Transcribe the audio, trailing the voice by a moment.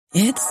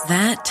It's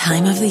that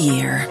time of the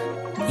year.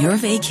 Your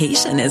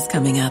vacation is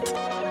coming up.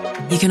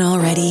 You can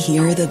already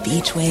hear the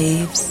beach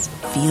waves,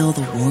 feel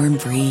the warm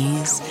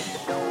breeze,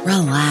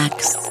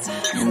 relax,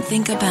 and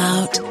think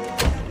about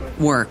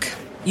work.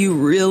 You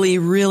really,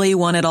 really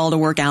want it all to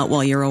work out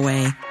while you're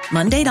away.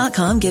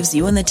 Monday.com gives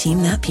you and the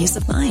team that peace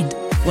of mind.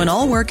 When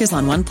all work is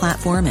on one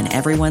platform and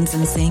everyone's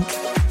in sync,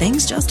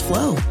 things just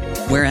flow.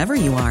 Wherever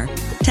you are,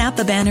 tap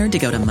the banner to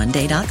go to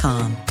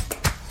Monday.com.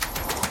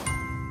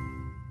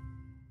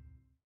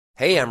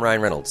 Hey, I'm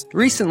Ryan Reynolds.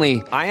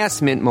 Recently, I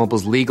asked Mint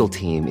Mobile's legal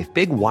team if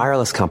big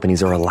wireless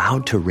companies are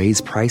allowed to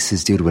raise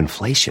prices due to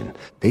inflation.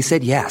 They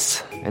said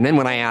yes. And then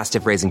when I asked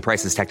if raising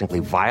prices technically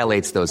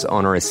violates those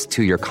onerous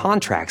two-year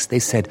contracts, they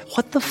said,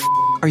 "What the f***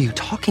 are you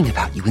talking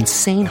about, you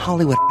insane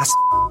Hollywood ass?"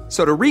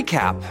 So to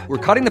recap, we're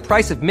cutting the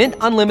price of Mint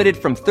Unlimited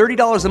from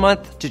 $30 a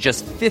month to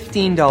just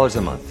 $15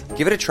 a month.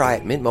 Give it a try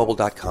at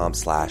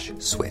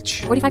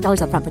mintmobile.com/switch.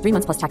 $45 up front for 3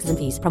 months plus taxes and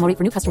fees. Promo rate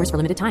for new customers for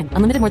limited time.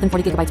 Unlimited more than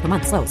 40 gigabytes per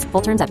month. Slows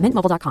full terms at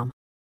mintmobile.com.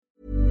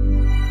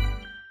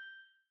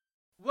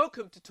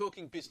 Welcome to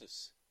Talking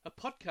Business, a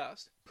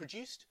podcast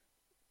produced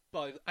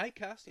by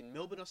Acast in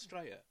Melbourne,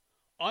 Australia.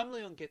 I'm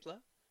Leon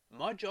Gettler.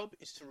 My job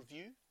is to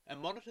review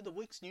and monitor the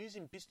week's news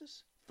in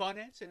business,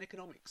 finance and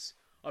economics.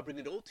 I bring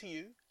it all to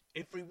you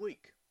every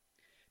week.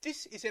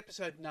 This is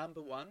episode number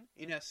 1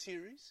 in our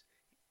series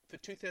for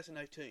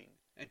 2018,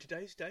 and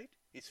today's date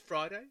is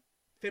Friday,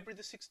 February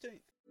the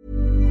 16th.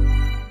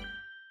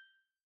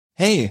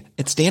 Hey,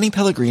 it's Danny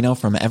Pellegrino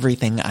from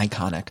Everything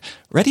Iconic.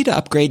 Ready to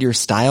upgrade your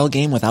style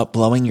game without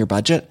blowing your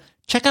budget?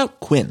 Check out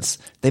Quince.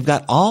 They've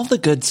got all the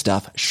good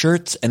stuff,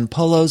 shirts and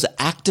polos,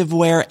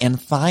 activewear,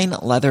 and fine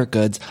leather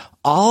goods,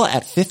 all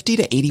at 50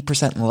 to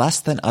 80% less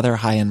than other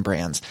high-end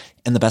brands.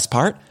 And the best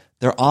part?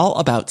 They're all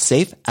about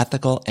safe,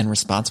 ethical, and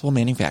responsible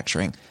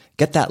manufacturing.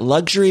 Get that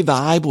luxury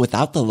vibe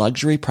without the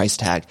luxury price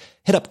tag.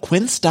 Hit up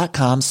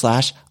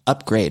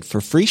quince.com/upgrade for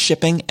free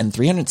shipping and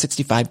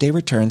 365-day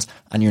returns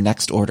on your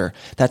next order.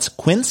 That's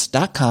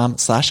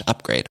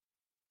quince.com/upgrade.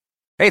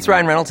 Hey, it's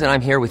Ryan Reynolds, and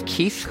I'm here with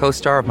Keith,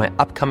 co-star of my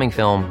upcoming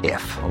film,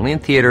 If, only in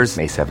theaters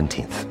May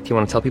 17th. Do you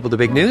want to tell people the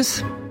big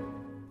news?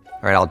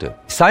 All right, I'll do it.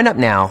 Sign up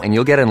now and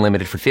you'll get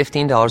unlimited for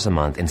 $15 a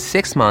month and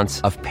 6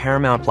 months of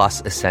Paramount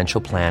Plus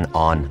Essential Plan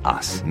on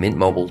us.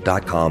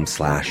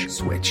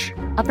 mintmobile.com/switch.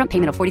 Upfront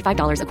payment of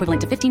 $45 equivalent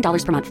to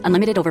 $15 per month.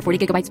 Unlimited over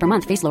 40 gigabytes per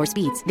month. Face lower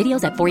speeds.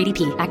 Videos at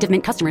 480p. Active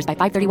Mint customers by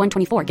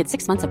 531.24 get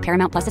 6 months of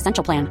Paramount Plus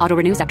Essential Plan. Auto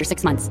renews after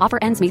 6 months. Offer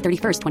ends May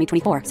 31st,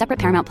 2024. Separate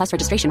Paramount Plus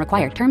registration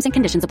required. Terms and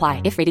conditions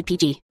apply if rated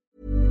PG.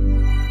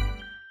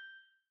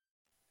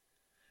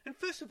 And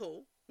first of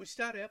all, we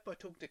start out by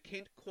talking to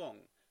Kent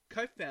Kwong,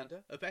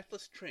 co-founder of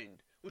Atlas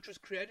Trend, which was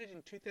created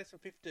in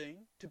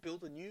 2015 to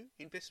build a new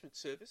investment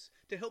service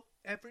to help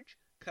average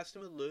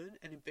customer learn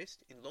and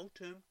invest in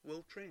long-term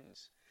world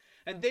trends.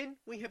 And then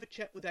we have a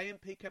chat with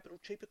AMP Capital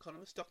Chief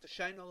Economist Dr.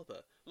 Shane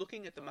Oliver,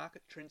 looking at the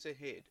market trends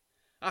ahead.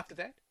 After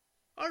that,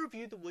 I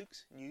review the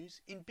week's news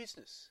in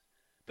business.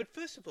 But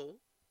first of all,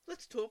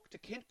 let's talk to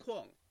Kent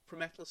Kwong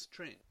from Atlas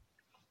Trend.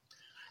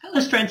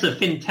 Atlas Trend's a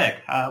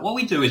fintech. What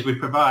we do is we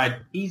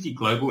provide easy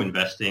global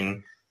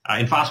investing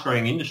in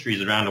fast-growing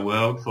industries around the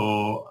world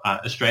for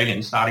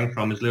Australians, starting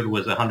from as little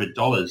as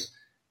 $100.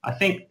 I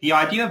think the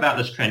idea of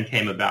Atlas Trend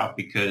came about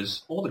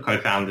because all the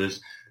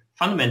co-founders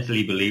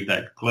fundamentally believe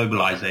that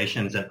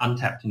globalization is an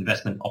untapped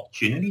investment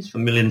opportunities for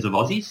millions of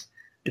Aussies.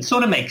 It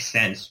sort of makes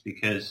sense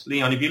because,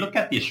 Leon, if you look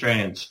at the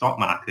Australian stock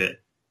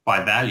market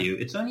by value,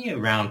 it's only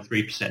around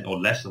 3% or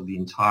less of the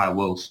entire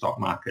world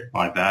stock market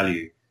by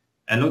value.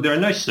 And look, there are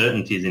no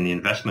certainties in the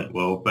investment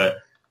world, but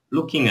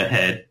looking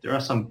ahead, there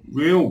are some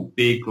real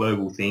big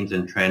global themes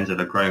and trends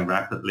that are growing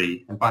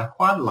rapidly and by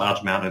quite a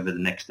large amount over the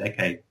next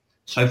decade.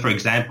 So, for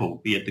example,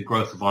 be it the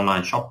growth of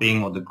online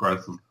shopping or the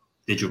growth of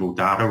digital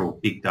data or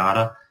big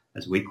data,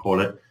 as we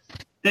call it,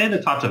 they're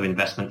the types of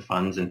investment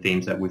funds and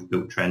themes that we've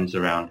built trends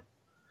around.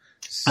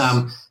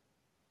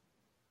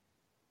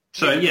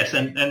 So, yes,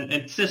 and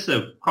it's just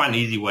quite an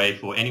easy way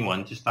for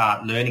anyone to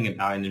start learning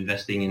about and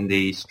investing in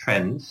these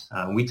trends.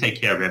 We take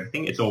care of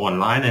everything. It's all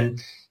online,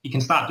 and you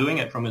can start doing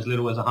it from as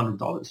little as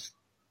 $100.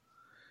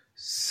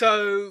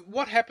 So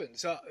what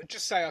happens?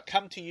 Just say I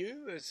come to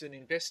you as an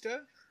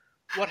investor.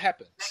 What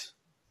happens?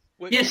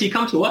 Yes, you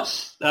come to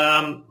us.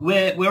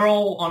 We're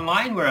all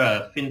online. We're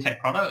a fintech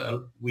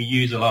product. We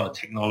use a lot of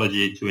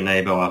technology to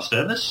enable our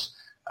service.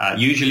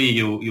 Usually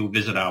you'll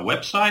visit our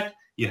website.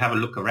 You have a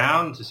look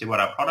around to see what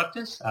our product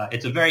is.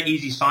 It's a very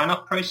easy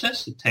sign-up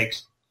process. It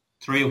takes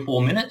 3 or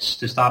 4 minutes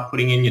to start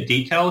putting in your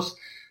details.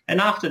 And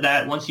after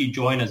that, once you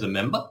join as a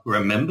member, we're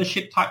a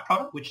membership type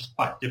product, which is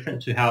quite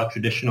different to how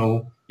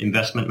traditional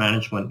investment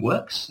management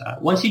works.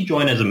 Once you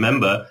join as a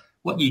member,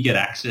 what you get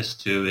access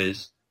to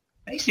is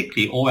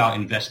basically all our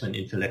investment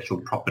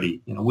intellectual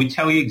property. We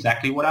tell you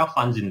exactly what our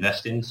funds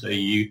invest in, so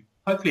you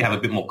hopefully have a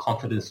bit more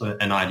confidence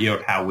and an idea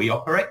of how we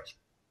operate.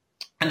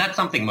 And that's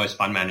something most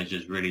fund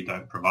managers really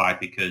don't provide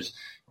because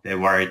they're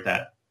worried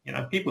that,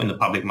 people in the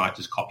public might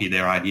just copy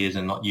their ideas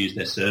and not use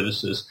their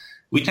services.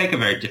 We take a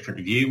very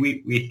different view.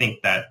 We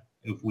think that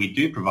if we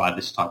do provide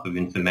this type of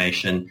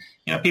information,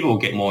 people will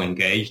get more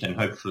engaged and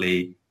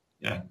hopefully,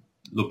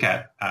 look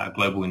at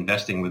global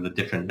investing with a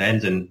different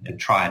lens and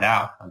try it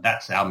out. And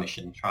that's our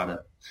mission, try to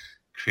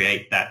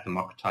create that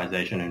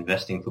democratization of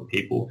investing for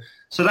people.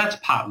 So that's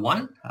part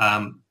one.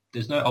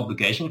 There's no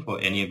obligation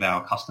for any of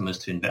our customers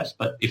to invest,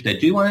 but if they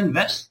do want to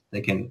invest, they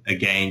can,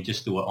 again,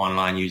 just do it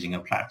online using a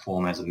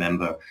platform as a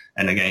member.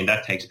 And again,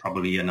 that takes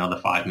probably another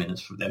 5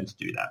 minutes for them to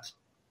do that.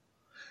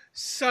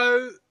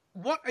 So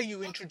what are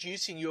you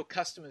introducing your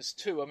customers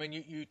to? I mean,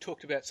 you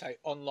talked about, say,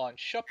 online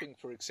shopping,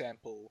 for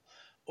example,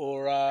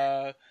 or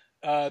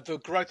the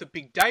growth of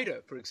big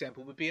data, for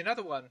example, would be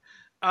another one.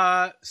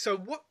 So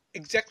what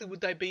exactly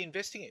would they be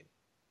investing in?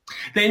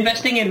 They're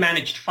investing in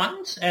managed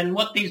funds, and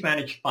what these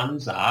managed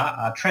funds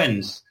are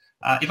trends.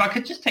 If I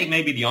could just take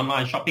maybe the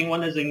online shopping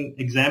one as an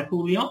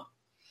example, Leon.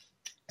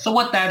 So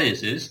what that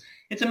is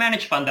it's a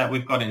managed fund that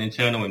we've got an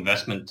internal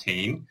investment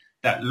team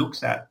that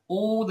looks at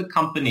all the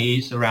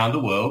companies around the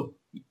world.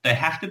 They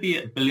have to be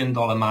 $1 billion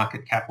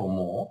market cap or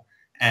more,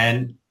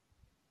 and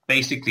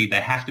basically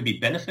they have to be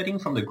benefiting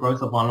from the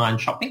growth of online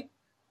shopping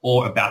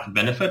or about to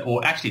benefit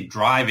or actually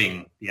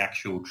driving the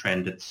actual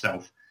trend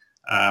itself.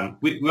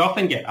 We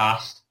often get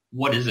asked,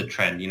 what is a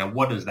trend?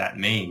 What does that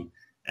mean?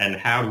 And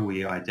how do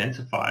we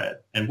identify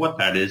it? And what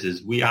that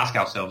is we ask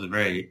ourselves a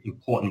very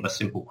important but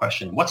simple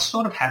question. What's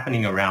sort of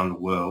happening around the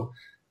world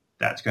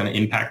that's going to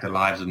impact the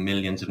lives of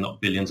millions, if not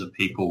billions of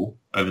people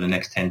over the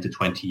next 10 to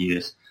 20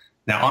 years?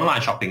 Now,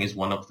 online shopping is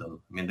one of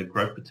them. I mean, the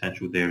growth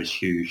potential there is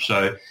huge.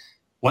 So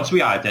once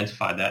we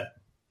identify that,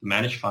 the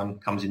managed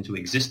fund comes into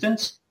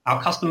existence.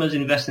 Our customers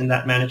invest in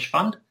that managed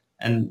fund,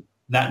 and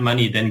that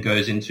money then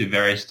goes into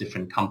various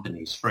different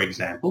companies. For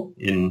example,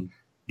 in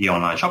the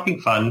online shopping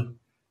fund,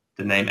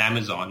 the name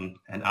Amazon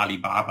and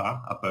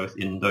Alibaba are both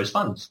in those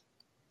funds.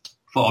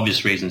 For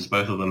obvious reasons,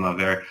 both of them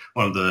are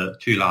one of the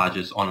two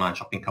largest online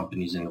shopping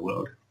companies in the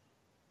world.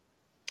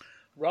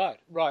 Right.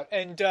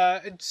 And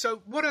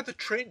so what other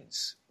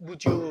trends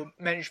would your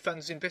managed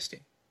funds invest in?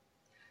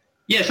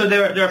 Yeah, so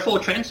there are 4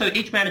 trends. So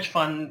each managed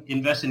fund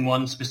invests in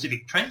one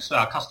specific trend, so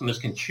our customers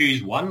can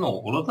choose one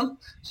or all of them.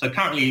 So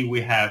currently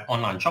we have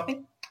online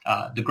shopping.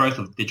 The growth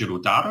of digital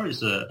data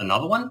is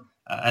another one.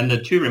 And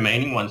the 2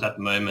 remaining ones at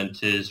the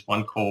moment is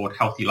one called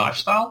healthy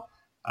lifestyle,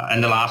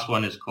 and the last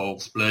one is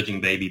called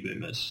splurging baby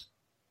boomers.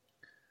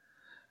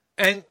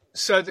 And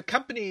so the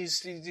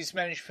companies these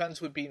managed funds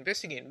would be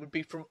investing in would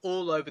be from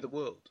all over the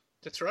world.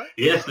 That's right?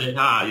 Yes, they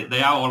are.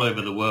 They are all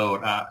over the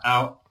world.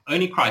 Our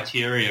only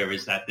criteria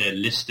is that they're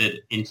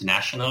listed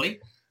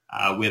internationally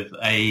with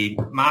a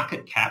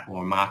market cap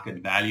or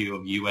market value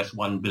of US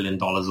 $1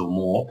 billion or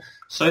more.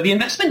 So the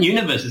investment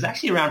universe is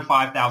actually around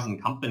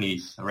 5,000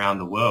 companies around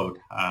the world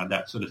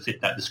that sort of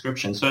fit that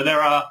description. So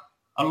there are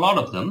a lot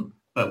of them,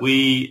 but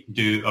we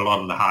do a lot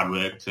of the hard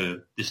work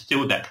to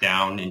distill that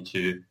down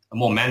into a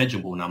more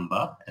manageable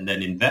number and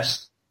then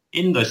invest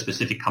in those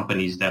specific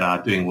companies that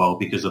are doing well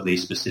because of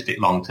these specific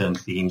long-term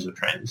themes or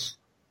trends.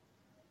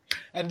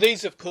 And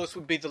these, of course,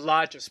 would be the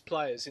largest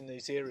players in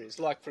these areas,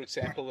 like, for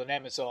example, an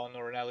Amazon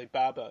or an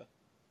Alibaba.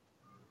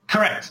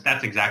 Correct.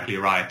 That's exactly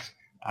right.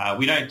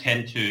 We don't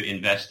tend to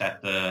invest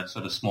at the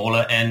sort of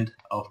smaller end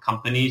of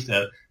companies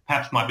that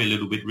perhaps might be a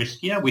little bit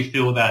riskier. We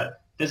feel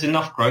that there's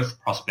enough growth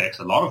prospects,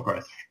 a lot of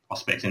growth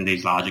prospects in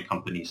these larger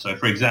companies. So,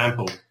 for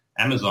example,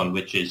 Amazon,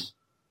 which is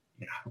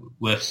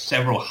worth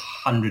several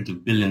hundreds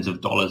of billions of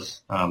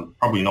dollars,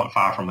 probably not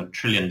far from $1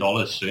 trillion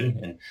soon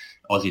in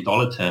Aussie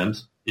dollar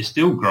terms, is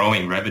still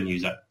growing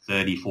revenues at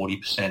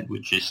 30-40%,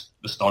 which is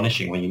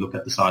astonishing when you look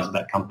at the size of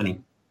that company.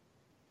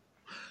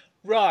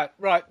 Right.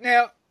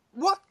 Now,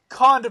 what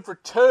kind of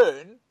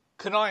return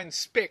can I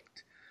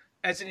expect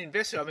as an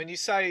investor? I mean, you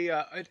say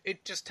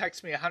it just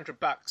takes me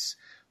 $100.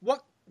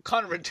 What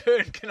kind of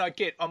return can I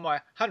get on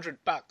my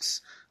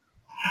 $100?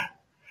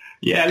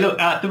 Yeah, look,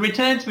 the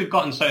returns we've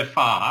gotten so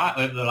far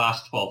over the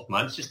last 12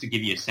 months, just to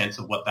give you a sense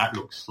of what that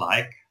looks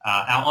like,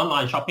 our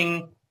online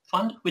shopping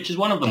fund, which is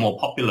one of the more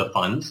popular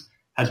funds,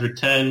 has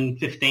returned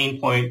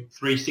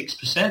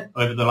 15.36%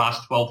 over the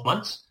last 12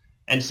 months.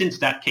 And since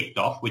that kicked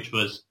off, which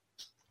was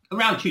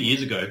around 2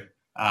 years ago,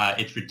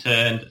 it's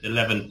returned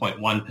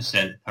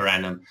 11.1% per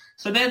annum.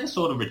 So they're the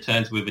sort of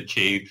returns we've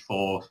achieved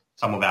for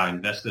some of our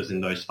investors in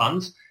those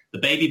funds. The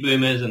baby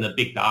boomers and the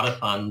big data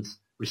funds,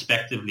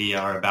 respectively,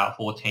 are about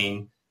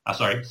 16%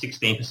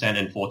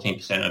 and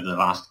 14% over the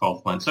last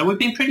 12 months. So we've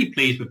been pretty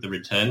pleased with the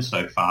returns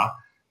so far.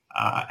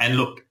 And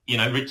look,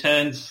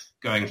 returns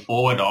going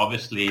forward are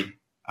obviously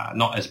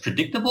not as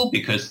predictable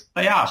because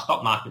they are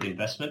stock market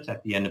investments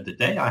at the end of the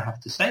day, I have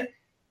to say.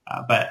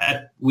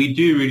 But we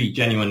do really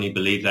genuinely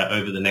believe that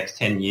over the next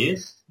 10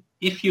 years,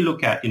 if you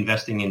look at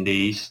investing in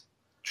these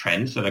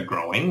trends that are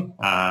growing,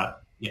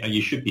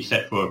 you should be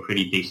set for a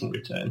pretty decent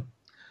return.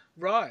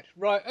 Right.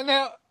 And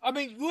now, I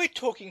mean, we're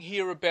talking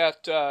here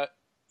about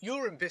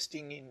you're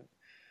investing in,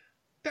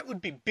 that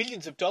would be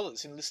billions of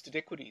dollars in listed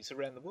equities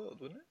around the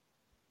world, wouldn't it?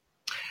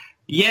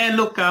 Yeah,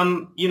 look,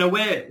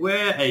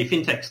 we're a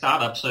fintech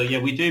startup, so yeah,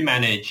 we do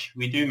manage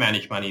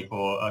money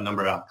for a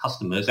number of our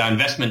customers. Our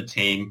investment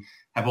team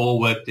have all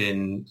worked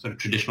in sort of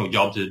traditional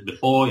jobs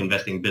before,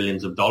 investing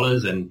billions of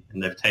dollars, and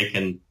they've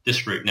taken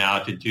this route now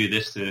to do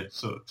this to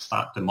sort of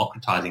start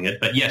democratizing it.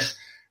 But yes,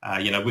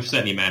 we've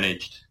certainly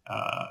managed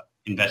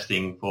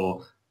investing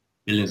for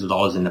billions of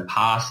dollars in the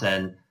past,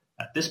 and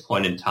at this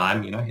point in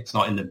time, it's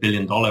not in the $1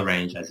 billion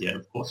range as yet,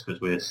 of course,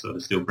 because we're sort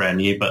of still brand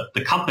new, but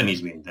the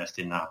companies we invest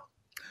in are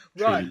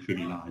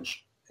pretty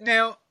large.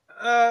 Now,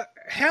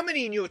 how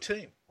many in your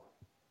team?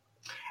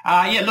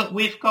 Look,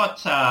 we've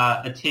got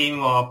a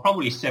team of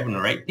probably 7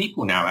 or 8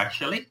 people now,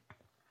 actually.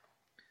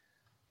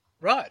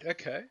 Right.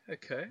 Okay.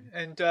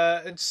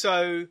 And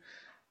so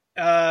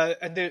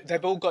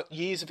they've all got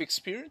years of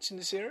experience in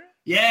this area.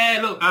 Yeah.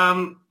 Look,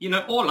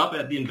 all up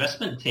at the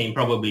investment team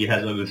probably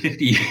has over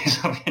 50 years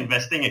of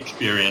investing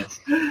experience.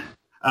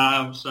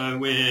 So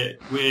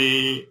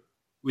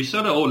we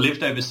sort of all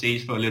lived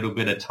overseas for a little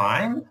bit of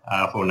time,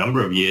 for a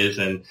number of years,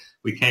 and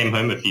we came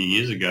home a few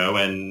years ago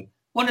and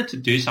wanted to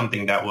do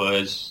something that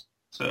was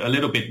a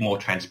little bit more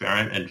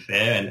transparent and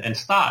fair, and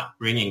start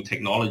bringing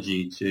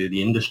technology to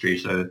the industry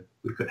so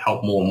we could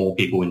help more and more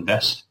people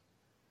invest.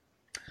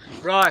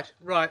 Right.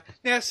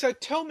 Now, so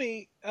tell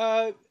me,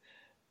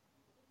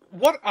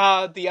 what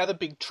are the other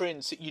big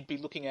trends that you'd be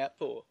looking out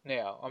for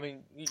now? I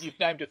mean, you've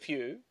named a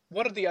few.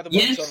 What are the other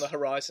ones on the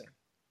horizon?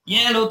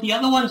 Yeah, look, the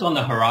other ones on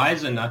the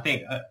horizon, I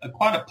think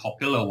quite a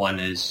popular one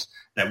is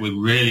that we're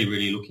really,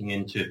 really looking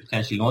into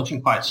potentially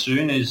launching quite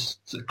soon is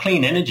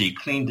clean energy,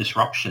 clean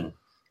disruption.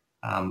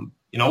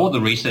 All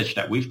the research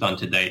that we've done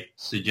to date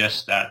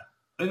suggests that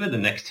over the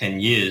next 10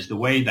 years, the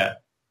way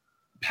that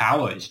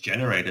power is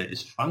generated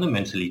is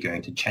fundamentally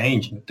going to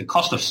change. The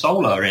cost of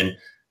solar in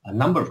a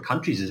number of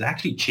countries is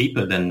actually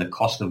cheaper than the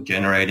cost of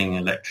generating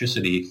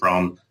electricity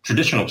from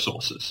traditional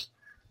sources.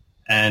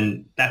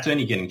 And that's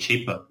only getting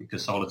cheaper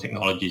because solar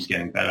technology is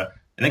getting better.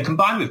 And then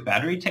combined with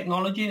battery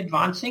technology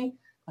advancing,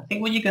 I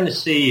think what you're going to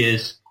see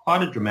is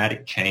quite a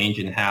dramatic change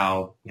in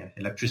how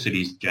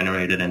electricity is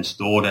generated and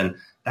stored. And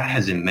that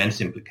has immense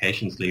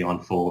implications,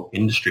 Leon, for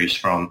industries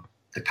from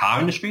the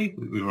car industry.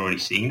 We're already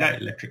seeing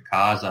that. Electric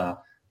cars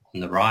are on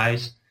the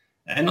rise.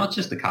 And not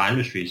just the car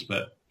industries,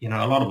 but a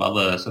lot of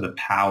other sort of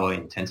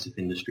power-intensive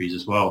industries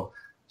as well.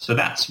 So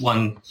that's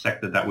one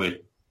sector that we're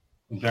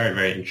very,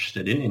 very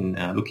interested in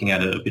looking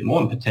at it a bit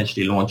more and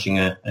potentially launching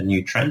a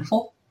new trend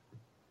for.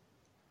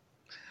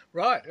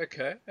 Right.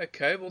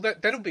 Okay. Well,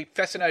 that'll be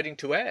fascinating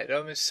to add.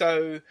 I mean,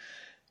 so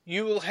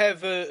you will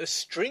have a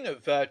string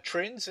of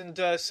trends, and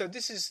so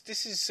this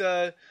is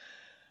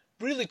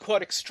really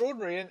quite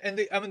extraordinary. And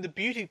the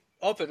beauty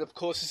of it, of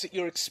course, is that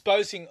you're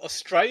exposing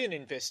Australian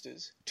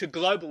investors to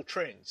global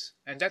trends,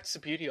 and that's the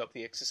beauty of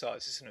the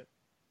exercise, isn't it?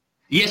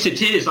 Yes,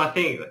 it is. I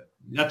think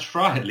that's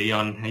right,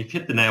 Leon. You've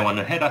hit the nail on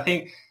the head. I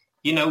think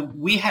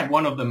we had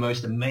one of the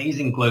most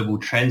amazing global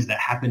trends that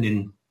happened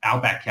in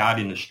our backyard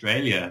in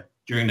Australia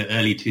during the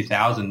early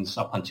 2000s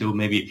up until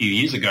maybe a few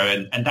years ago,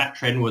 and that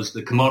trend was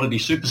the commodity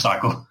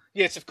supercycle.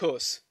 Yes, of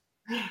course.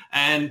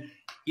 And,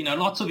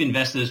 lots of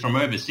investors from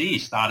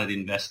overseas started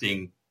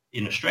investing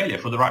in Australia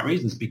for the right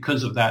reasons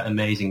because of that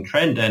amazing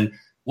trend. And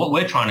what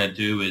we're trying to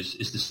do is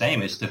the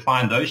same, is to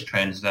find those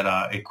trends that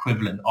are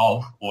equivalent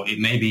of, or it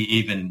may be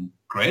even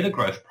greater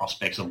growth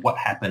prospects of what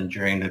happened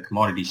during the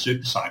commodity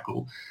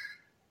supercycle.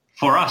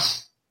 For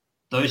us,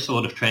 those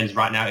sort of trends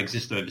right now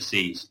exist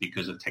overseas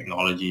because of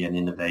technology and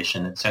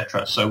innovation,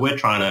 etc. So we're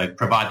trying to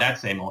provide that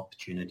same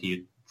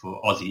opportunity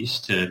for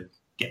Aussies to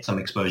get some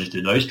exposure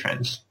to those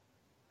trends.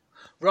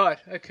 Right,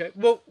 okay.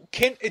 Well,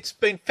 Kent, it's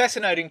been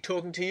fascinating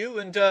talking to you,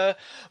 and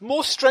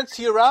more strength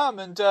to your arm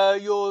and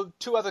your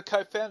 2 other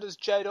co-founders,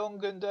 Jade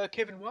Ong and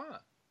Kevin Wah.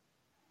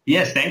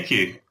 Yes, thank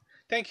you.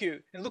 Thank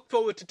you, and look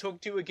forward to talking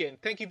to you again.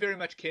 Thank you very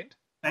much, Kent.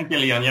 Thank you,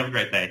 Leon. You have a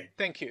great day.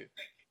 Thank you.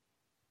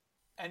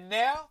 And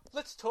now,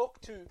 let's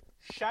talk to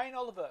Shane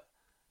Oliver,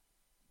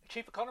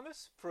 Chief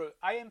Economist for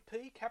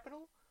AMP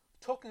Capital,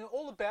 talking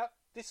all about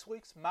this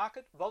week's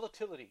market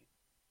volatility.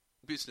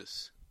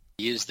 Business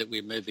is that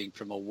we're moving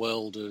from a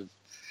world of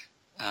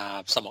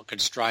somewhat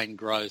constrained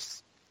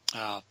growth,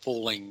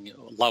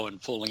 low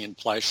and falling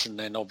inflation,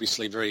 and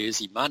obviously very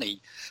easy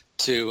money,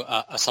 to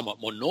a somewhat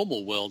more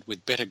normal world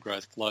with better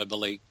growth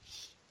globally,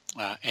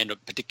 and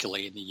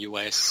particularly in the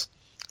US,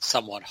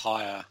 somewhat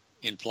higher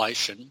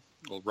inflation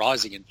or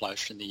rising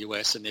inflation in the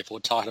US, and therefore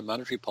tighter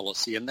monetary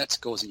policy, and that's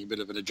causing a bit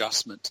of an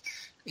adjustment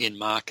in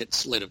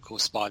markets led, of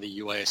course, by the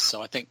US.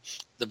 So I think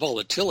the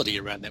volatility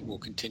around that will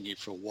continue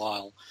for a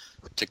while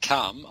to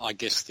come. I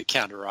guess the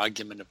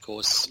counter-argument, of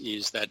course,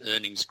 is that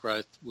earnings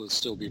growth will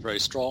still be very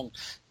strong,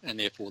 and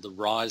therefore the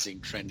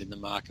rising trend in the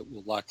market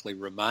will likely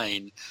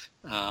remain.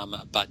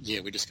 But,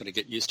 yeah, we're just going to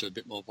get used to a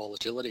bit more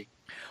volatility.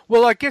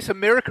 Well, I guess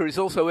America is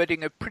also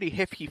adding a pretty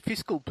hefty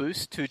fiscal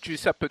boost to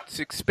juice up its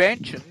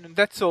expansion, and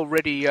that's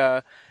already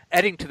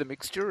adding to the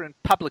mixture, and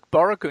public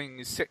borrowing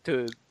is set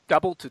to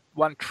double to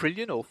 $1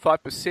 trillion or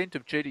 5%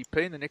 of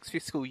GDP in the next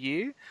fiscal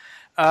year.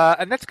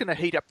 And that's going to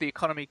heat up the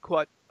economy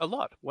quite a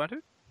lot, won't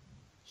it?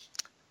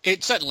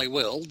 It certainly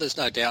will. There's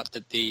no doubt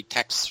that the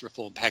tax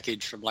reform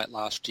package from late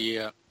last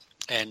year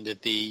and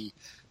the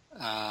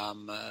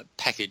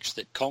package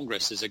that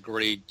Congress has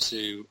agreed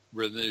to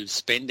remove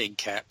spending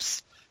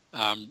caps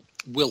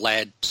will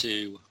add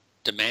to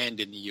demand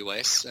in the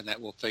US, and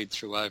that will feed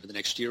through over the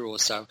next year or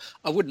so.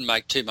 I wouldn't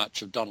make too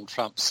much of Donald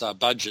Trump's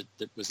budget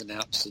that was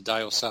announced a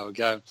day or so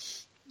ago.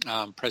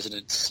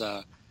 Presidents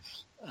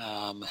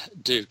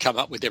do come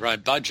up with their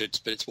own budgets,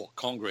 but it's what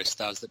Congress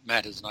does that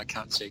matters, and I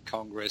can't see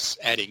Congress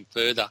adding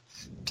further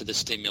to the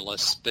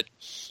stimulus. But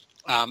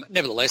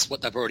nevertheless,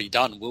 what they've already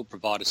done will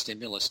provide a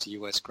stimulus to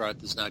US growth.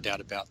 There's no doubt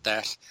about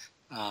that.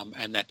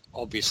 And that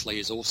obviously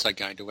is also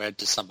going to add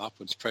to some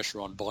upwards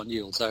pressure on bond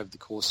yields over the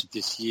course of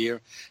this year,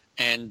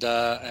 and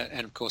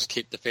of course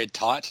keep the Fed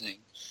tightening.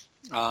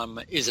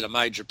 Is it a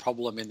major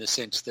problem in the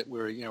sense that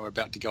we're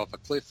about to go off a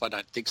cliff? I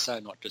don't think so,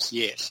 not just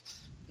yet.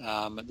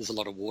 There's a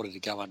lot of water to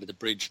go under the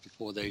bridge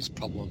before these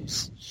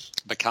problems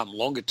become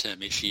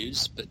longer-term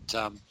issues. But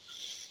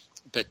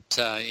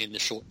in the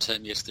short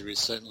term, yes, there is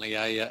certainly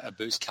a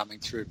boost coming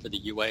through for the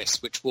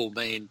US, which will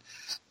mean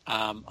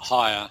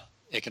higher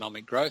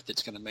economic growth.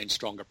 It's going to mean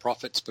stronger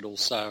profits, but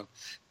also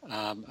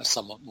a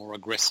somewhat more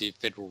aggressive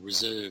Federal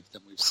Reserve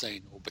than we've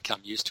seen or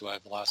become used to over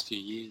the last few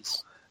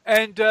years.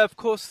 And, of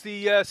course,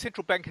 the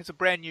central bank has a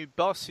brand new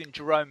boss in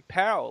Jerome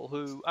Powell,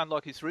 who,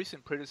 unlike his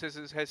recent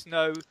predecessors, has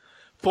no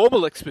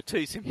formal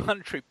expertise in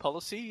monetary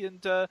policy.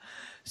 And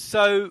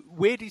so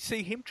where do you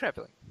see him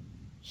travelling?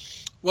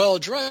 Well,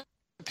 Jerome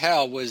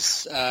Powell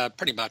was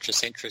pretty much a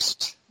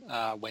centrist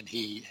when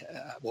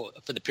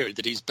for the period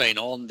that he's been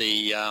on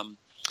the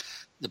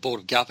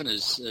Board of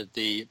Governors of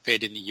the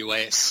Fed in the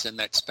US, and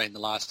that's been the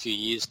last few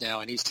years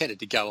now, and he's tended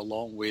to go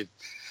along with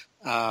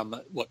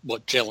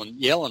what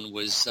Yellen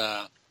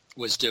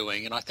was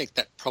doing, and I think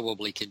that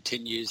probably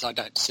continues. I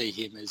don't see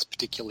him as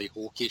particularly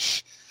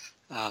hawkish.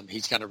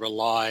 He's going to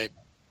rely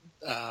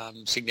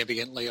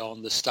significantly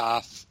on the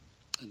staff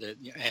and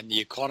the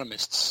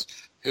economists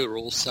who are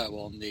also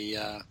on the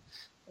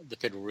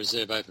Federal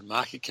Reserve Open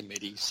Market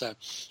Committee. So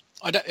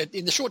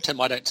in the short term,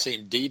 I don't see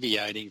him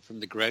deviating from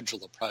the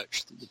gradual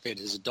approach that the Fed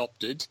has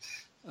adopted.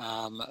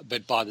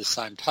 But by the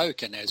same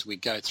token, as we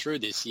go through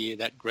this year,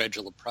 that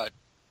gradual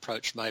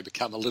approach may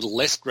become a little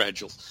less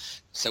gradual.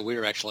 So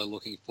we're actually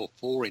looking for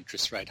 4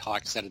 interest rate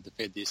hikes out of the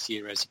Fed this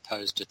year as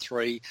opposed to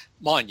 3.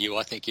 Mind you,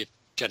 I think if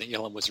Janet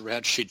Yellen was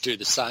around, she'd do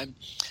the same.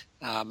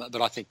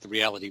 But I think the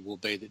reality will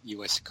be that the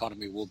US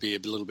economy will be a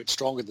little bit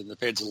stronger than the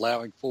Fed's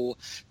allowing for.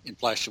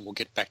 Inflation will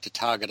get back to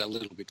target a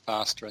little bit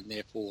faster, and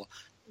therefore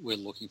we're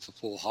looking for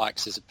 4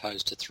 hikes as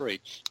opposed to 3.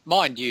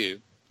 Mind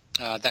you,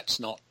 that's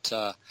not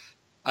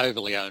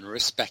overly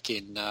onerous. Back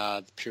in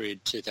the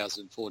period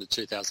 2004 to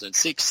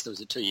 2006, there was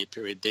a 2-year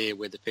period there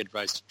where the Fed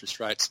raised interest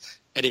rates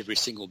at every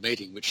single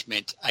meeting, which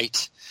meant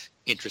 8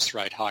 interest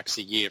rate hikes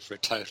a year for a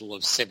total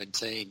of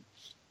 17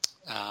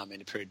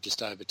 in a period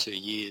just over 2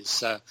 years.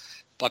 So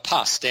by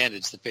past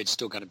standards, the Fed's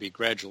still going to be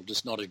gradual,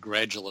 just not as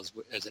gradual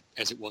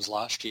as it was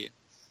last year.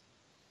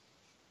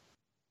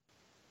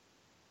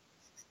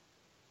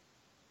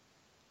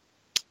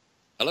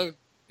 Hello?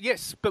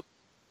 Yes, but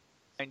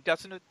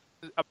doesn't it?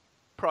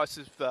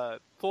 Prices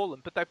fallen,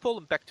 but they've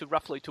fallen back to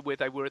roughly to where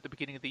they were at the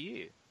beginning of the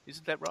year.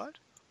 Isn't that right?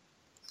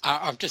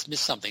 I've just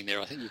missed something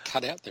there. I think you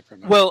cut out there for a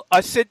moment. Well,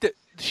 I said that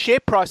share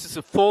prices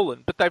have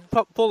fallen, but they've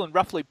fallen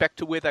roughly back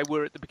to where they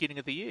were at the beginning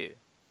of the year.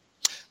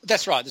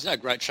 That's right. There's no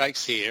great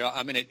shakes here.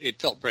 I mean,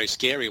 it felt very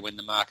scary when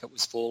the market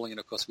was falling, and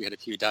of course we had a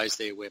few days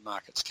there where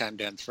markets came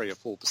down 3 or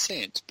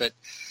 4%. But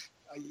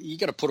you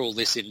got to put all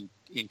this in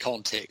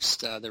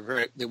context.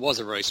 There was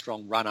a very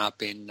strong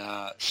run-up in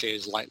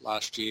shares late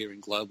last year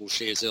and global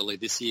shares early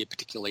this year,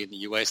 particularly in the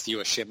US. The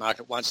US share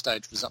market at one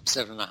stage was up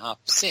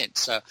 7.5%,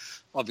 so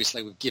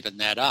obviously we've given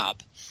that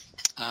up.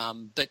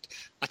 But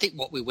I think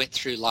what we went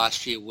through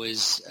last year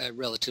was a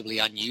relatively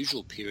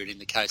unusual period in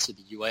the case of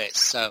the US.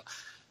 So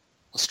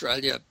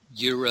Australia,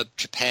 Europe,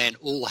 Japan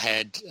all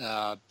had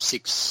 5 to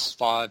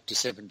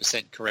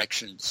 7%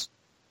 corrections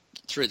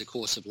through the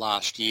course of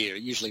last year,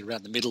 usually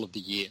around the middle of the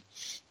year.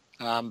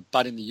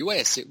 But in the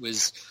US, it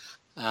was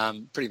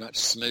pretty much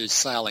smooth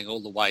sailing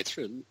all the way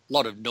through. A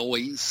lot of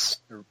noise,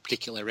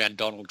 particularly around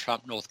Donald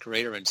Trump, North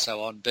Korea and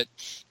so on. But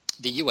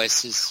the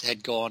US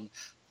had gone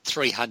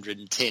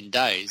 310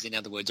 days, in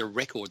other words, a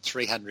record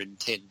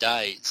 310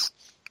 days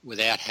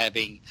without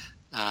having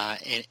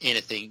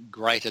anything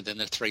greater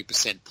than a 3%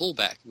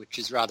 pullback, which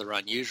is rather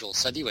unusual.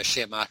 So the US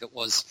share market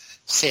was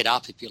set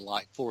up, if you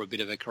like, for a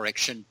bit of a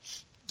correction.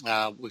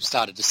 We've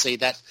started to see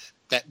that.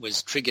 That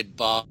was triggered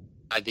by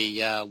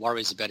the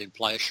worries about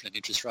inflation and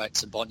interest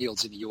rates and bond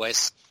yields in the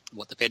US, and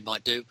what the Fed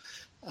might do,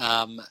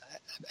 and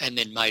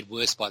then made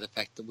worse by the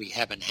fact that we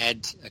haven't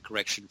had a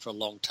correction for a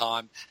long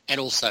time, and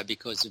also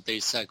because of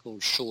these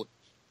so-called short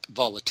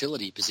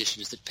volatility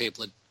positions that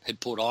people had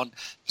put on.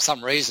 For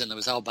some reason, there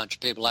was a whole bunch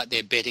of people out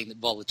there betting that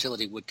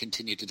volatility would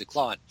continue to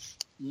decline.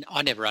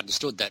 I never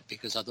understood that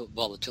because I thought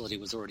volatility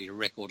was already a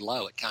record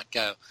low. It can't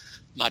go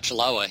much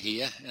lower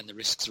here, and the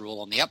risks are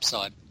all on the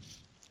upside,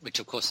 which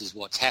of course is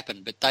what's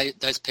happened. But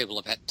those people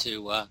have had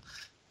to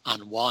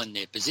unwind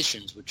their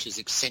positions, which has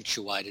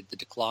accentuated the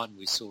decline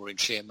we saw in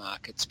share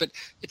markets. But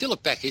if you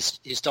look back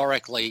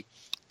historically,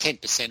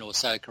 10% or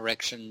so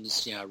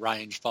corrections,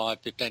 range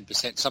 5,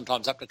 15%,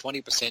 sometimes up to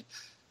 20%.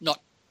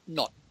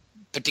 Not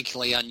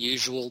particularly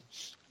unusual.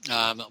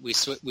 We've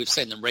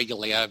seen them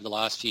regularly over the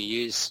last few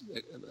years,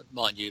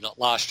 mind you, not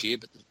last year,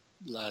 but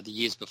the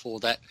years before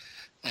that.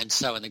 And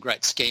so in the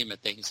great scheme of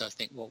things, I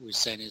think what we've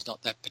seen is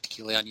not that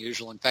particularly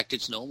unusual. In fact,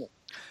 it's normal.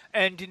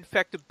 And in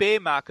fact, a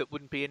bear market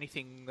wouldn't be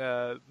anything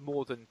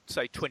more than,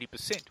 say,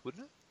 20%,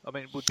 wouldn't it? I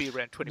mean, it would be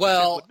around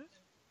 20%, wouldn't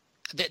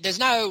it? There's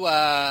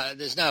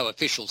no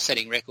official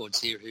setting records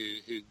here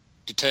who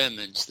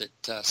determines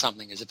that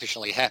something has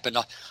officially happened.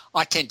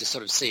 I tend to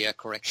sort of see a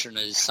correction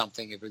as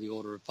something of the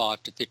order of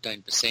 5 to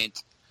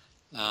 15%,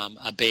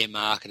 a bear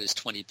market is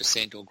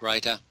 20% or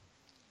greater.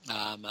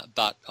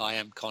 But I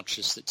am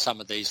conscious that some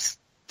of these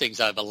things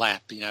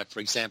overlap. For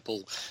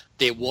example,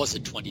 there was a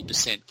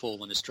 20%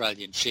 fall in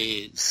Australian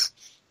shares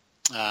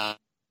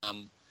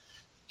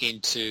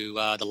into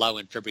the low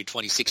in February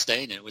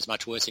 2016, and it was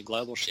much worse in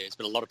global shares.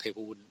 But a lot of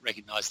people wouldn't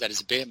recognise that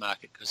as a bear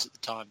market because at the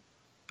time,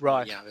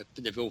 right,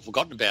 they've all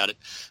forgotten about it.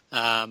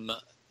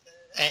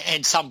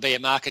 And some bear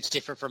markets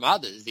differ from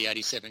others. The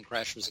 87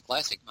 crash was a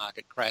classic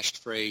market,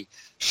 crashed very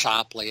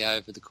sharply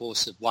over the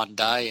course of one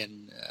day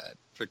and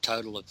for a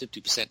total of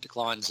 50%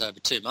 declines over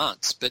 2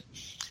 months. But,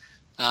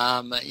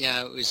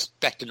 it was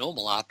back to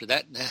normal after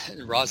that, and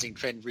the rising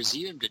trend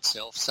resumed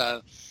itself.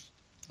 So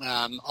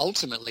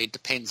ultimately it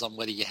depends on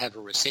whether you have a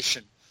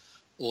recession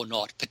or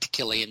not,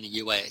 particularly in the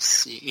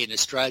US. In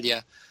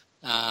Australia,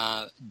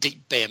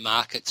 deep bear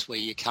markets where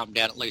you come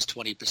down at least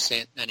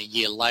 20% and a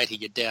year later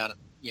you're down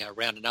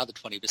around another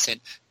 20%,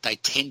 they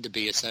tend to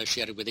be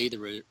associated with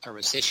either a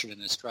recession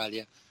in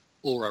Australia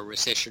or a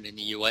recession in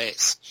the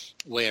US,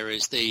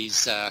 whereas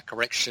these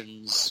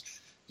corrections,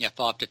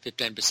 5 to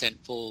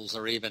 15% falls,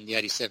 or even the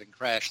 87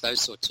 crash,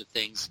 those sorts of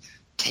things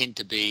tend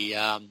to be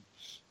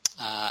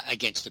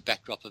against a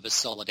backdrop of a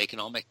solid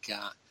economic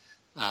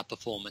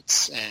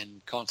performance,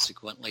 and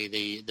consequently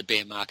the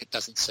bear market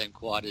doesn't seem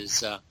quite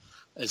as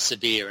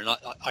severe. And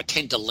I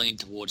tend to lean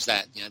towards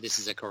that. This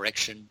is a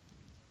correction.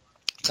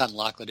 It's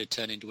unlikely to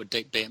turn into a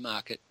deep bear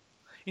market.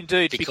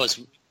 Indeed. Because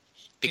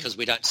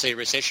we don't see a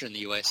recession in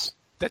the US.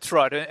 That's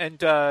right.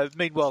 And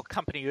meanwhile,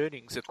 company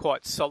earnings are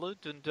quite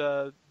solid, and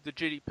the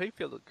GDP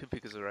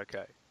figures are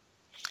okay.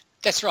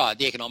 That's right.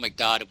 The economic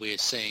data we're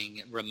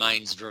seeing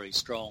remains very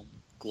strong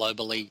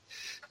globally.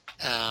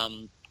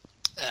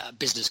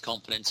 Business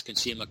confidence,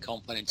 consumer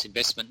confidence,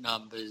 investment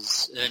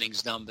numbers,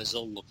 earnings numbers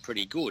all look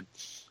pretty good.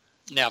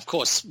 Now, of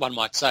course, one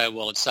might say,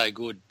 well, it's so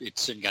good,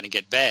 it's soon going to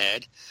get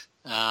bad.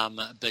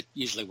 But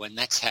usually when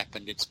that's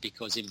happened, it's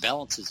because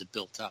imbalances have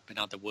built up. In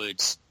other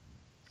words,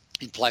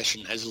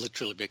 inflation has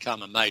literally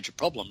become a major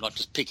problem, not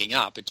just picking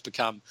up, it's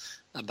become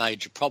a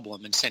major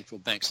problem, and central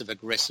banks have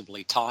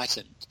aggressively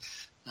tightened.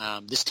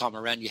 This time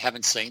around, you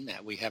haven't seen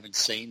that. We haven't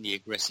seen the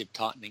aggressive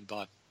tightening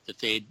by the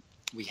Fed.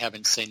 We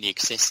haven't seen the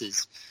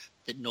excesses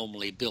that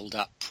normally build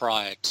up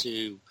prior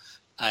to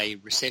a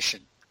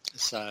recession.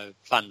 So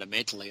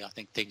fundamentally, I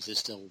think things are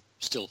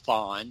still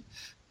fine,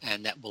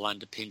 and that will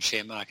underpin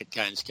share market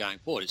gains going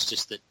forward. It's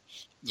just that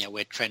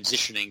we're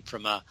transitioning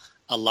from a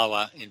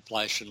lower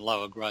inflation,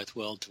 lower growth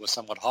world to a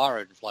somewhat higher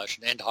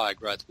inflation and higher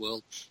growth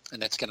world,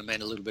 and that's going to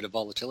mean a little bit of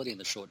volatility in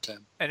the short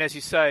term. And as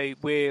you say,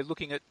 we're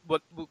looking at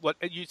what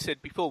you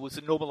said before was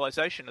the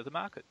normalisation of the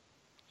market.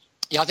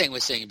 Yeah, I think we're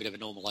seeing a bit of a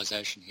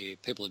normalisation here.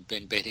 People had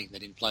been betting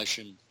that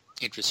inflation,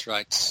 interest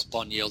rates,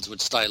 bond yields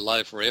would stay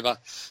low forever.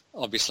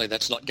 Obviously,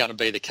 that's not going to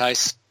be the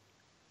case.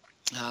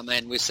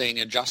 And we're seeing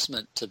an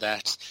adjustment to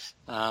that.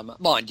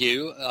 Mind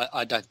you,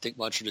 I don't think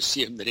one should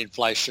assume that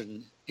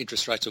inflation,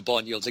 interest rates or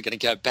bond yields are going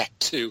to go back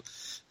to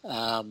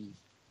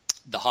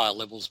the higher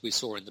levels we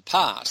saw in the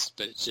past,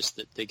 but it's just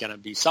that they're going to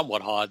be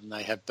somewhat higher than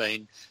they have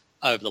been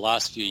over the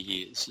last few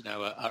years.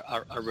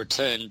 A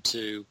return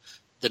to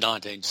the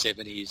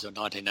 1970s or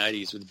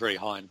 1980s with very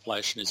high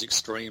inflation is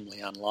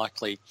extremely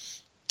unlikely,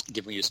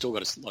 given you've still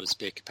got a lot of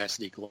spare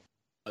capacity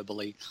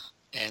globally,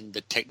 and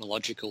the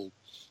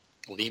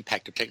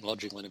impact of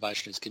technological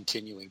innovation is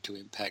continuing to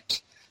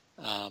impact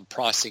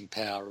pricing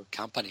power of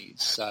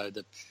companies. So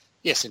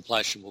yes,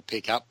 inflation will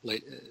pick up,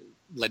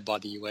 led by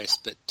the US,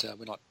 but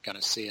we're not going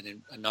to see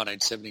a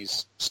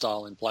 1970s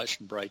style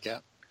inflation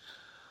breakout.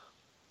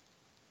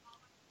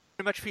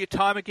 Very much for your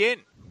time again.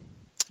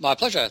 My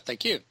pleasure.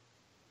 Thank you.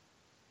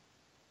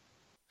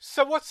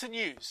 So what's the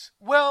news?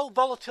 Well,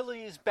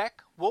 volatility is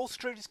back. Wall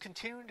Street is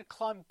continuing to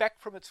climb back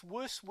from its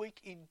worst week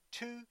in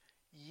 2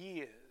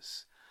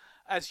 years,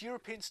 as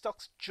European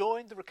stocks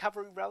join the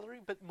recovery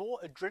rally, but more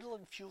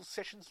adrenaline-fueled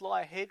sessions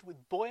lie ahead,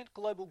 with buoyant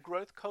global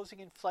growth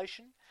causing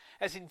inflation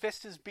as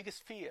investors'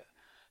 biggest fear.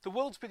 The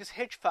world's biggest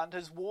hedge fund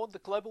has warned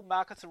that global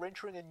markets are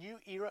entering a new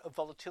era of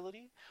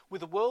volatility,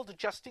 with the world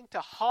adjusting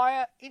to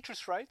higher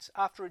interest rates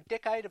after a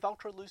decade of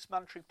ultra-loose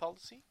monetary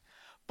policy.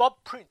 Bob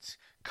Prince,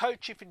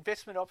 Co-Chief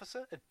Investment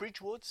Officer at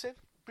Bridgewater,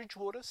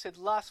 said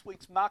last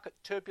week's market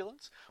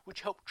turbulence,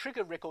 which helped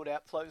trigger record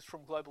outflows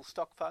from global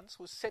stock funds,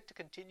 was set to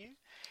continue.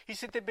 He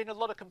said there'd been a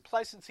lot of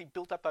complacency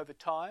built up over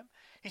time.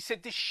 He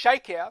said this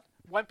shakeout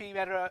won't be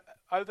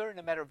over in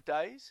a matter of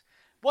days.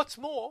 What's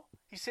more,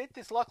 he said,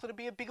 there's likely to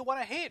be a bigger one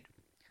ahead.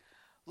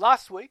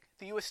 Last week,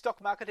 the US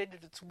stock market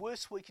ended its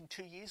worst week in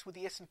 2 years, with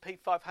the S&P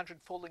 500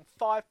 falling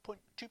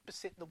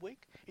 5.2% in the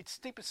week, its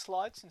steepest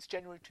slide since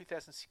January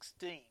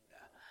 2016.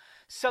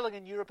 Selling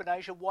in Europe and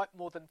Asia wiped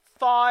more than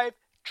 $5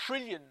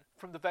 trillion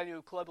from the value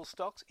of global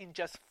stocks in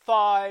just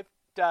 5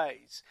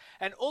 days.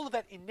 And all of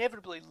that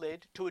inevitably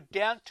led to a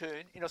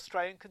downturn in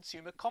Australian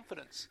consumer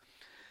confidence.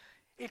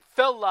 It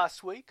fell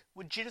last week,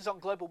 with jitters on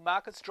global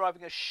markets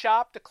driving a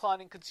sharp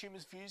decline in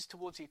consumers' views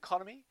towards the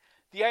economy.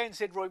 The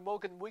ANZ Roy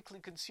Morgan weekly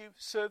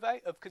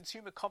survey of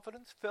consumer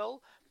confidence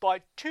fell by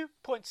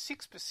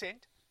 2.6%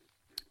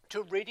 to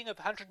a reading of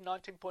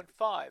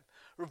 119.5,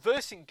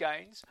 reversing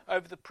gains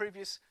over the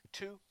previous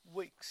 2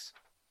 weeks.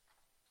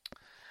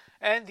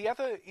 And the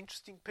other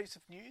interesting piece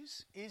of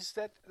news is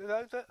that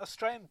the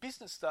Australian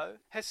business, though,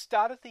 has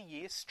started the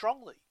year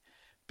strongly.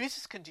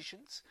 Business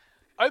conditions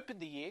opened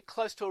the year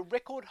close to a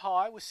record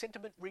high, with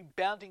sentiment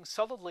rebounding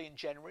solidly in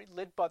January,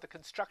 led by the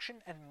construction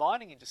and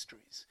mining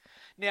industries.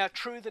 Now,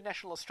 true, the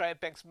National Australia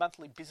Bank's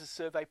monthly business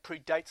survey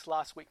predates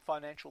last week's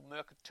financial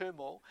market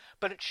turmoil,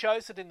 but it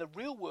shows that in the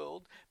real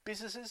world,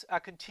 businesses are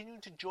continuing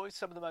to enjoy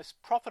some of the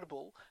most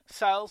profitable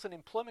sales and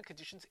employment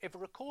conditions ever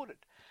recorded.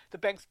 The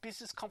bank's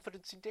business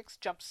confidence index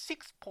jumped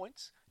 6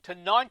 points to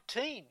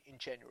 19 in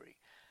January.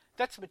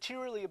 That's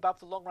materially above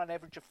the long-run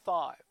average of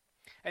 5.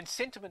 And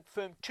sentiment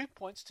firmed 2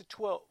 points to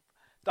 12.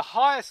 The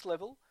highest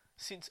level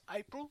since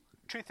April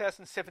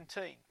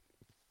 2017.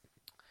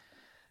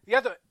 The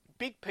other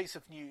big piece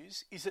of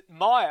news is that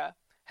Myer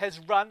has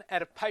run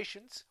out of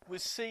patience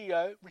with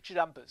CEO Richard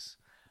Umbers.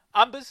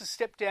 Umbers has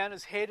stepped down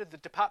as head of the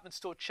department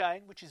store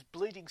chain, which is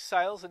bleeding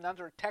sales and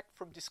under attack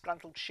from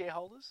disgruntled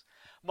shareholders.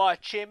 Myer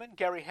chairman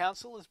Gary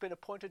Hounsell has been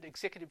appointed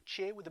executive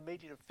chair with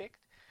immediate effect,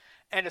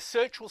 and a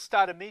search will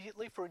start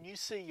immediately for a new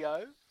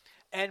CEO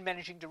and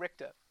managing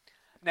director.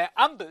 Now,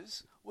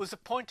 Umbers was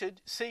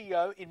appointed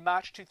CEO in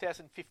March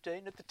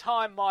 2015. At the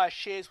time, Myer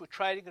shares were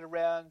trading at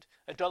around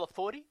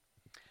 $1.40.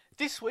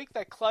 This week,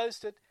 they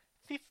closed at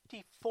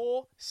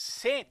 54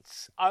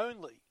 cents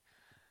only,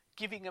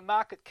 giving a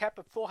market cap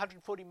of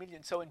 $440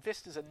 million. So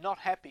investors are not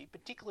happy,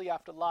 particularly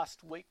after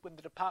last week when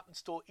the department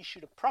store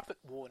issued a profit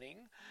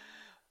warning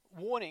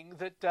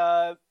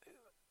that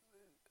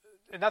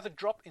another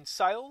drop in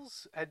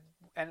sales,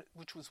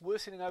 which was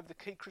worsening over the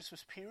key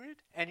Christmas period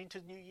and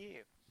into the new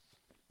year.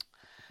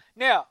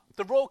 Now,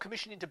 the Royal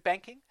Commission into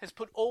Banking has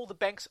put all the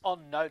banks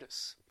on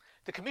notice.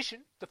 The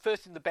Commission, the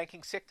first in the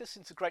banking sector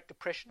since the Great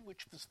Depression,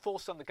 which was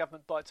forced on the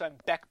government by its own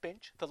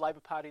backbench, the Labor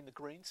Party and the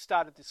Greens,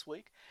 started this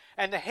week.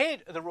 And the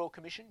head of the Royal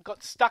Commission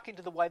got stuck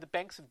into the way the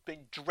banks have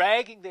been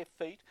dragging their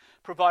feet,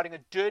 providing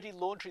a dirty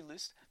laundry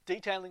list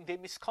detailing their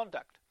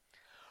misconduct.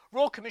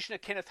 Royal Commissioner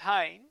Kenneth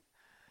Hayne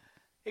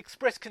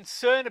expressed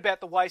concern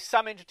about the way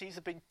some entities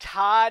have been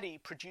tardy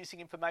producing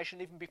information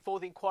even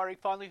before the inquiry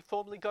finally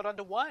formally got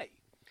underway.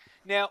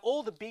 Now,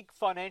 all the big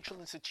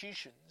financial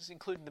institutions,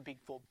 including the big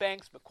four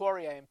banks,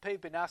 Macquarie, AMP, have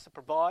been asked to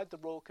provide the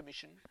Royal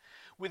Commission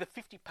with a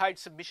 50-page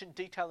submission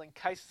detailing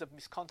cases of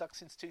misconduct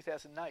since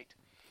 2008.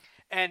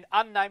 And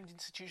unnamed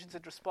institutions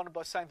had responded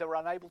by saying they were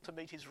unable to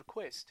meet his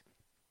request.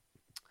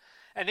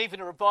 And even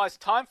a revised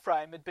time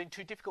frame had been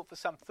too difficult for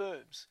some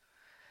firms.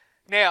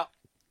 Now,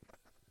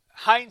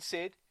 Haynes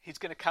said he's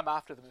going to come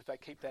after them if they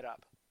keep that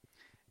up.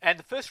 And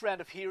the first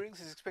round of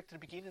hearings is expected to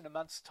begin in a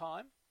month's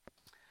time.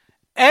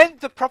 And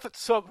the profit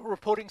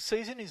reporting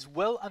season is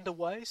well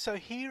underway, so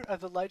here are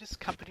the latest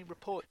company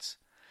reports.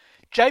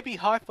 JB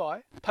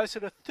Hi-Fi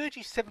posted a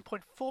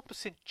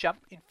 37.4%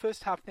 jump in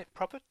first half net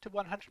profit to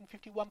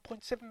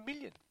 $151.7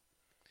 million.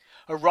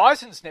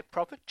 Horizon's net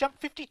profit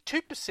jumped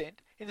 52%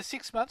 in the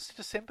 6 months to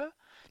December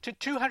to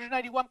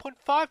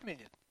 $281.5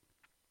 million.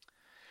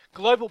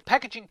 Global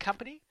packaging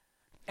company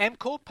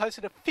Amcor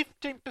posted a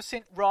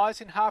 15%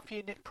 rise in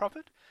half-year net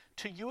profit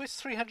to US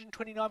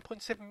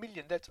 $329.7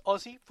 million. That's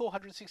Aussie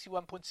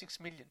 $461.6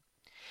 million.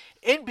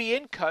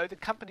 NBN Co, the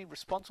company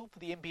responsible for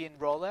the NBN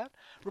rollout,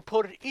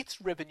 reported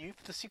its revenue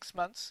for the 6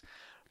 months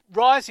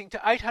rising to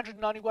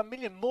 $891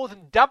 million, more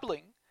than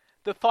doubling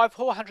the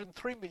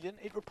 $403 million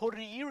it reported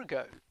a year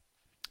ago.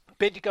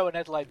 Bendigo and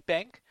Adelaide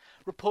Bank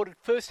reported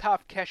first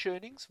half cash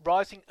earnings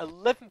rising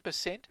 11%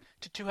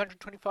 to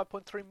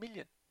 $225.3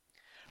 million.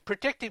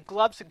 Protective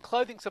gloves and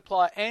clothing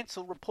supplier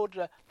Ansell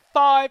reported a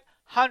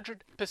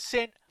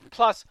 500%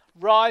 plus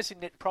rise in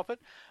net profit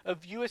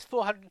of US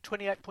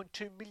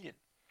 $428.2 million.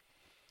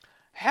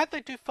 How'd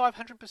they do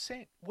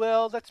 500%?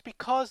 Well, that's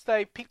because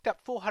they picked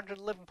up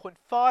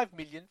 $411.5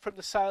 million from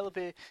the sale of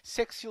their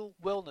sexual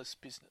wellness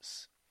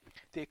business,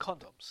 their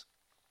condoms.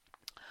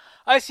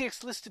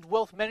 ASX listed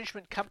wealth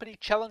management company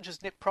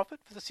Challenger's net profit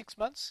for the 6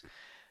 months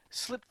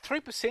slipped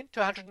 3%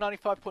 to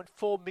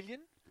 $195.4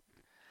 million.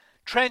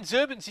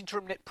 Transurban's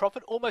interim net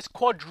profit almost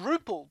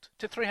quadrupled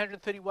to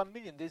 $331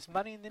 million. There's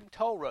money in them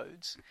toll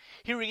roads.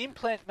 Hearing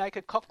implant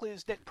maker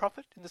Cochlear's net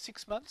profit in the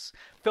 6 months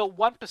fell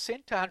 1%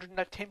 to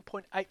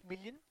 $110.8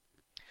 million.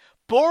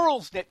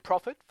 Boral's net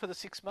profit for the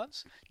 6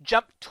 months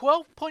jumped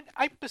 12.8%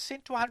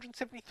 to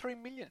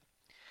 $173 million.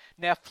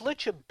 Now,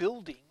 Fletcher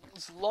Building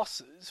Accountants'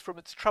 losses from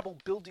its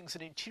troubled buildings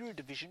and interior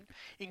division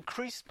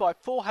increased by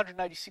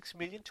 $486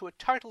 million to a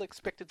total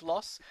expected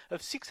loss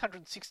of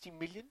 $660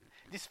 million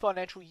this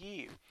financial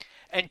year.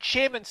 And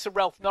Chairman Sir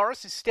Ralph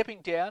Norris is stepping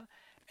down,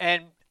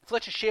 and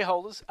Fletcher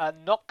shareholders are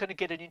not going to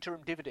get an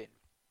interim dividend.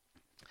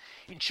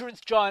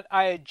 Insurance giant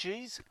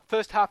AIG's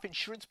first half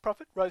insurance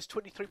profit rose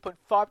 23.5%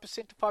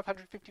 to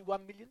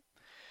 $551 million.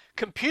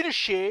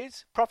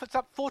 Computershare's profits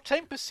up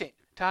 14%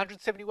 to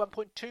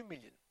 $171.2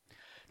 million.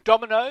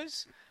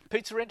 Domino's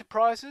Pizza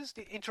Enterprises,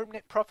 the interim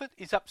net profit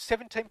is up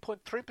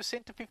 17.3%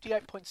 to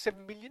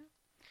 $58.7 million.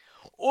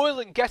 Oil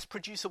and gas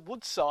producer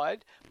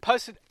Woodside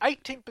posted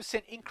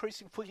 18%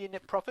 increase in full-year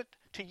net profit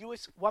to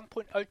US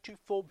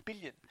 $1.024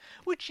 billion,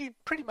 which you'd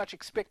pretty much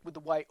expect with the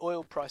way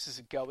oil prices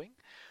are going.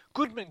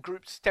 Goodman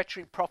Group's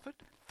statutory profit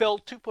fell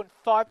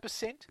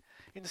 2.5%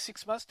 in the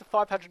 6 months to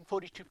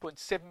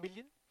 $542.7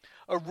 million.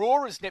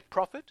 Aurora's net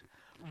profit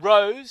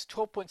rose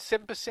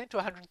 12.7% to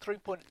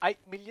 $103.8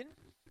 million.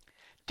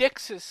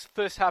 Dex's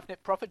first half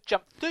net profit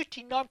jumped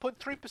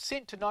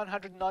 39.3% to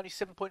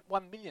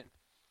 $997.1 million.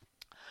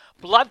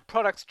 Blood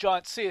products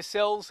giant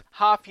CSL's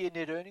half-year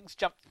net earnings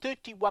jumped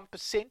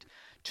 31%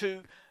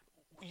 to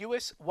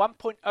US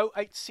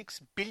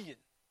 $1.086 billion.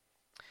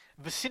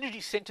 Vicinity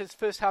Centres'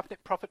 first half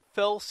net profit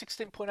fell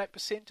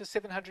 16.8% to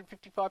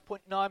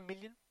 $755.9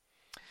 million.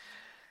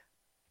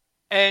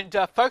 And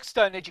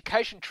Folkestone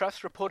Education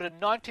Trust reported a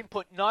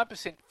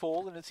 19.9%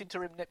 fall in its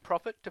interim net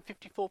profit to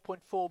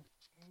 $54.4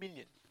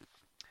 million.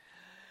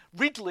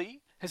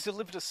 Ridley has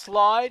delivered a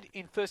slide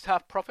in first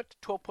half profit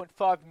to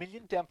 $12.5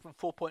 million, down from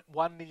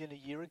 $4.1 million a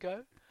year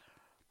ago.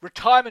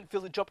 Retirement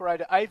village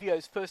operator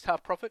Avio's first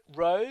half profit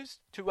rose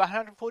to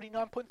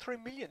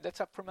 $149.3 million. That's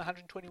up from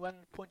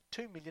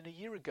 $121.2 million a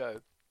year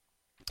ago.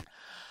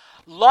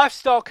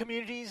 Lifestyle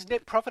Communities'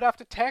 net profit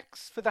after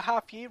tax for the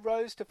half year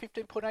rose to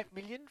 $15.8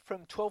 million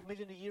from $12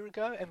 million a year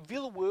ago. And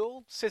Villa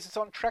World says it's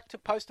on track to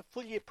post a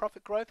full year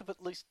profit growth of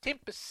at least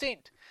 10%.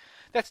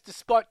 That's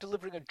despite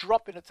delivering a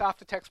drop in its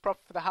after-tax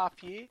profit for the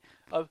half year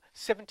of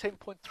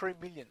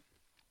 $17.3 million.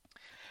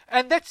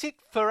 And that's it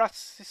for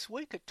us this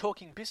week at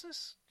Talking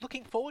Business.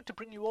 Looking forward to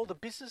bringing you all the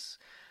business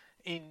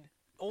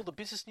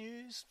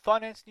news,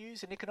 finance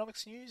news and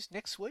economics news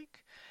next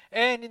week.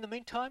 And in the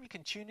meantime, you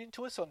can tune in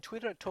to us on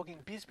Twitter at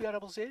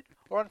TalkingBizBRZZ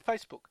or on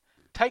Facebook.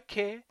 Take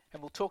care,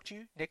 and we'll talk to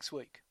you next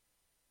week.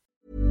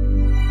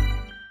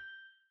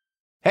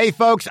 Hey,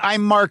 folks,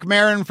 I'm Mark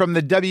Maron from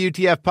the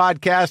WTF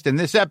Podcast, and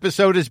this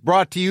episode is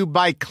brought to you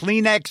by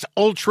Kleenex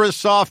Ultra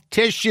Soft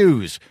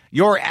Tissues,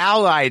 your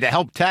ally to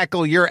help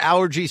tackle your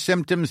allergy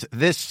symptoms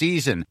this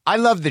season. I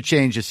love the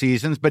change of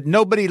seasons, but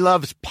nobody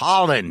loves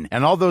pollen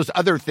and all those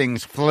other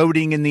things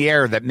floating in the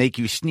air that make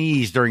you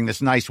sneeze during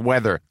this nice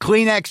weather.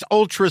 Kleenex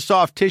Ultra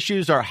Soft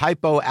Tissues are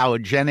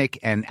hypoallergenic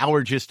and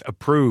allergist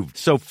approved,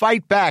 so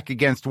fight back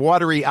against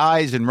watery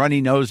eyes and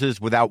runny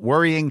noses without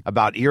worrying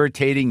about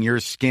irritating your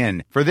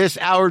skin. For this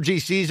allergy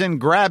season,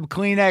 grab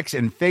Kleenex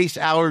and face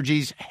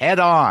allergies head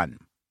on.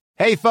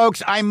 Hey,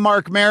 folks, I'm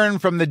Mark Maron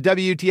from the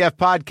WTF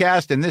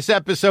Podcast, and this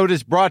episode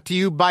is brought to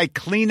you by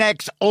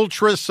Kleenex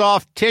Ultra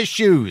Soft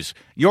Tissues,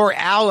 your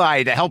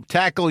ally to help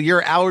tackle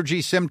your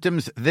allergy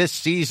symptoms this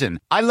season.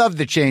 I love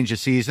the change of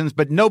seasons,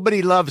 but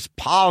nobody loves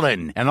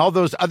pollen and all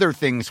those other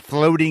things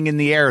floating in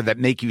the air that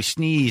make you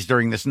sneeze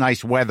during this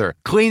nice weather.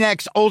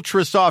 Kleenex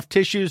Ultra Soft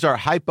Tissues are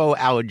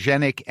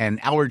hypoallergenic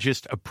and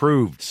allergist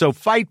approved, so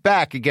fight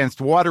back against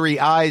watery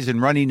eyes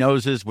and runny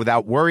noses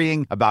without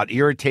worrying about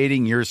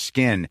irritating your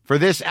skin. For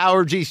this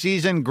allergy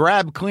season,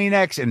 grab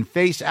Kleenex and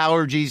face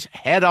allergies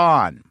head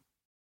on.